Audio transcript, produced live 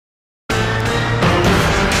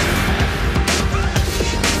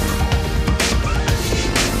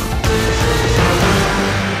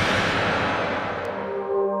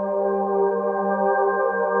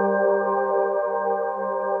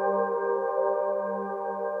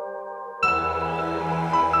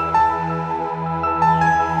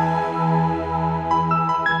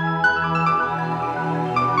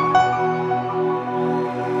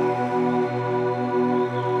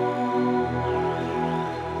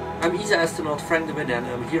I'm ESA astronaut Frank De Winne, and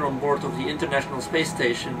I'm here on board of the International Space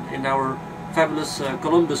Station in our fabulous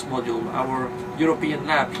Columbus module, our European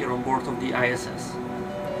lab here on board of the ISS.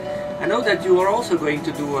 I know that you are also going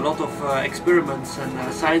to do a lot of experiments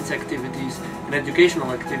and science activities and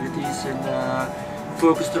educational activities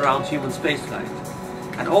focused around human spaceflight.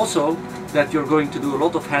 And also that you're going to do a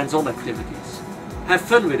lot of hands-on activities. Have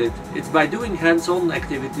fun with it. It's by doing hands-on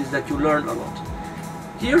activities that you learn a lot.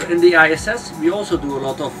 Here in the ISS we also do a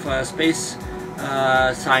lot of space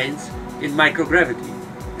science in microgravity.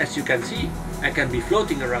 As you can see, I can be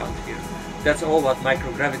floating around here. That's all what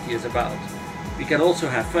microgravity is about. We can also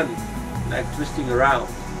have fun, like twisting around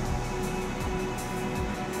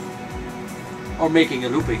or making a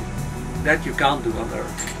looping. That you can't do on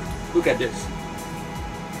Earth. Look at this.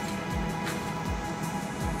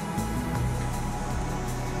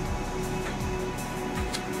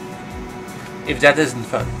 If that isn't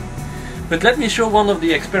fun. But let me show one of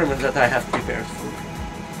the experiments that I have prepared for you.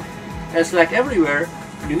 As like everywhere,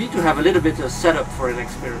 you need to have a little bit of setup for an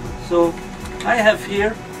experiment. So I have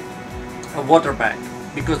here a water bag,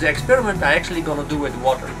 because the experiment I actually gonna do with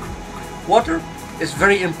water. Water is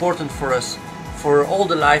very important for us, for all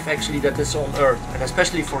the life actually that is on Earth, and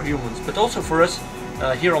especially for humans, but also for us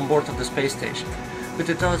here on board of the space station. But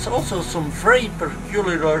it has also some very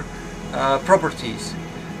peculiar properties.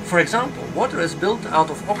 For example, water is built out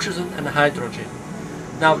of oxygen and hydrogen.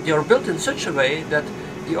 Now they are built in such a way that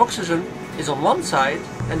the oxygen is on one side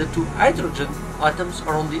and the two hydrogen atoms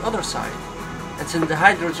are on the other side. And since the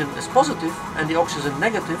hydrogen is positive and the oxygen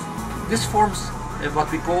negative, this forms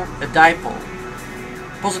what we call a dipole.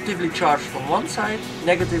 Positively charged on one side,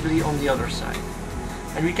 negatively on the other side.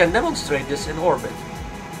 And we can demonstrate this in orbit.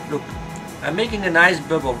 Look, I'm making a nice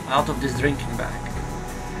bubble out of this drinking bag.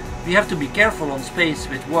 We have to be careful on space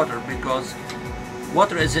with water, because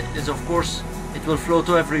water is of course, it will float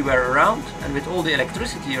everywhere around, and with all the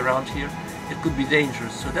electricity around here, it could be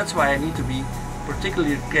dangerous. So that's why I need to be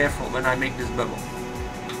particularly careful when I make this bubble.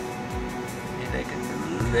 Make it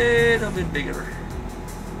a little bit bigger.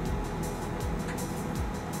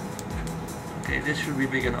 Okay, this should be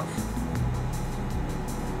big enough.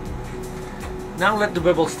 Now let the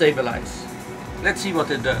bubble stabilize. Let's see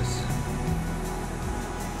what it does.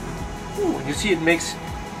 Ooh, you see it makes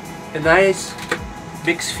a nice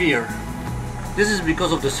big sphere. This is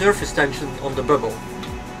because of the surface tension on the bubble.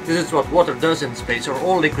 This is what water does in space, or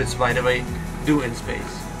all liquids by the way do in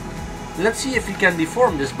space. Let's see if we can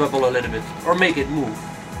deform this bubble a little bit or make it move.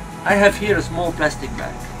 I have here a small plastic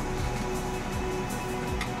bag.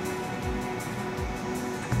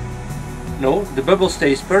 No, the bubble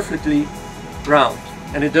stays perfectly round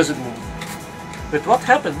and it doesn't move. But what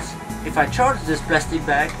happens if I charge this plastic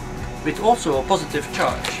bag with also a positive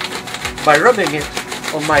charge by rubbing it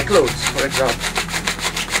on my clothes, for example?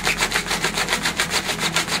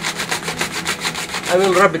 I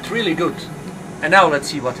will rub it really good. And now let's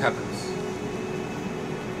see what happens.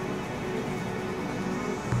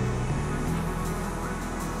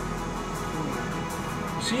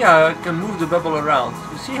 See how I can move the bubble around.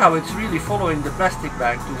 You see how it's really following the plastic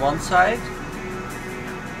bag to one side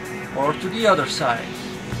or to the other side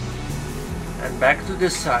and back to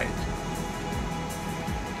this side.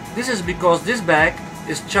 This is because this bag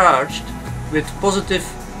is charged with positive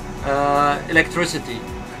electricity,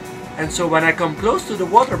 and so when I come close to the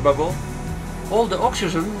water bubble, all the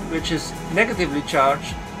oxygen, which is negatively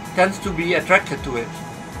charged, tends to be attracted to it,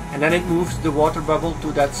 and then it moves the water bubble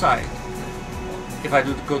to that side. If I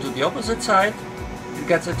go to the opposite side, it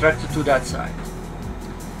gets attracted to that side.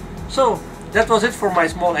 So that was it for my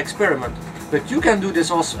small experiment, but you can do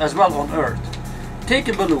this also as well on Earth. Take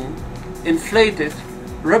a balloon, inflate it,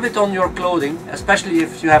 rub it on your clothing, especially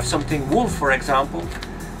if you have something wool, for example.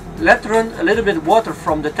 Let run a little bit water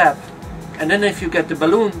from the tap, and then if you get the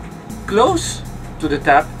balloon close to the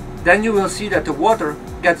tap, then you will see that the water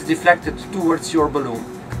gets deflected towards your balloon.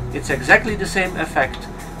 It's exactly the same effect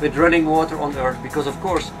with running water on Earth, because of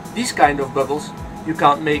course these kind of bubbles you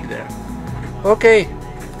can't make there. Okay,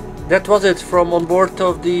 that was it from on board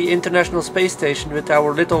of the International Space Station with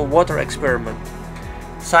our little water experiment.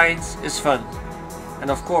 Science is fun. And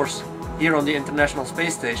of course, here on the International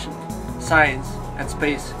Space Station, science and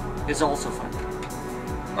space is also fun.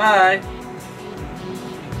 Bye!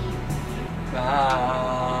 Bye!